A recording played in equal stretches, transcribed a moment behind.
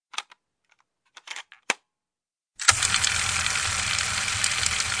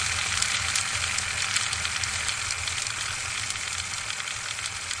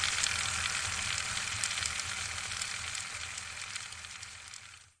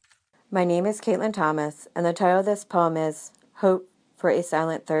My name is Caitlin Thomas, and the title of this poem is Hope for a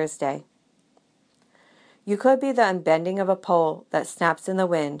Silent Thursday. You could be the unbending of a pole that snaps in the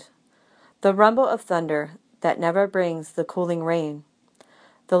wind, the rumble of thunder that never brings the cooling rain,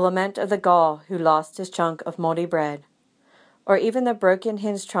 the lament of the Gaul who lost his chunk of moldy bread, or even the broken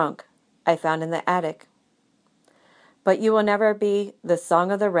hinged trunk I found in the attic. But you will never be the song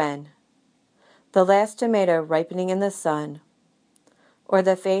of the wren, the last tomato ripening in the sun, or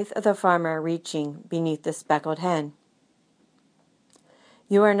the faith of the farmer reaching beneath the speckled hen.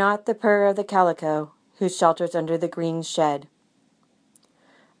 You are not the purr of the calico who shelters under the green shed.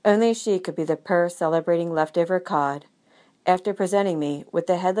 Only she could be the purr celebrating leftover cod after presenting me with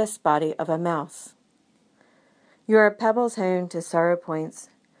the headless body of a mouse. You are pebbles honed to sorrow points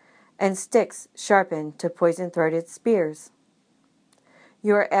and sticks sharpened to poison-throated spears.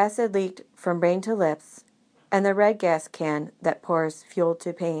 You are acid leaked from brain to lips and the red gas can that pours fuel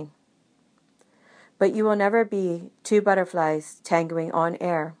to pain. But you will never be two butterflies tangoing on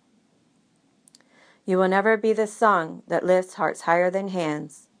air. You will never be the song that lifts hearts higher than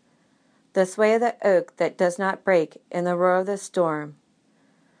hands, the sway of the oak that does not break in the roar of the storm,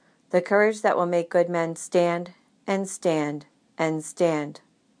 the courage that will make good men stand and stand and stand.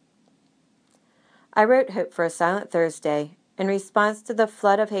 I wrote Hope for a Silent Thursday in response to the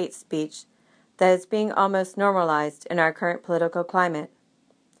flood of hate speech that is being almost normalized in our current political climate.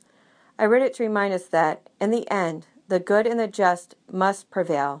 I wrote it to remind us that, in the end, the good and the just must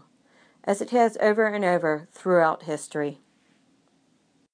prevail, as it has over and over throughout history.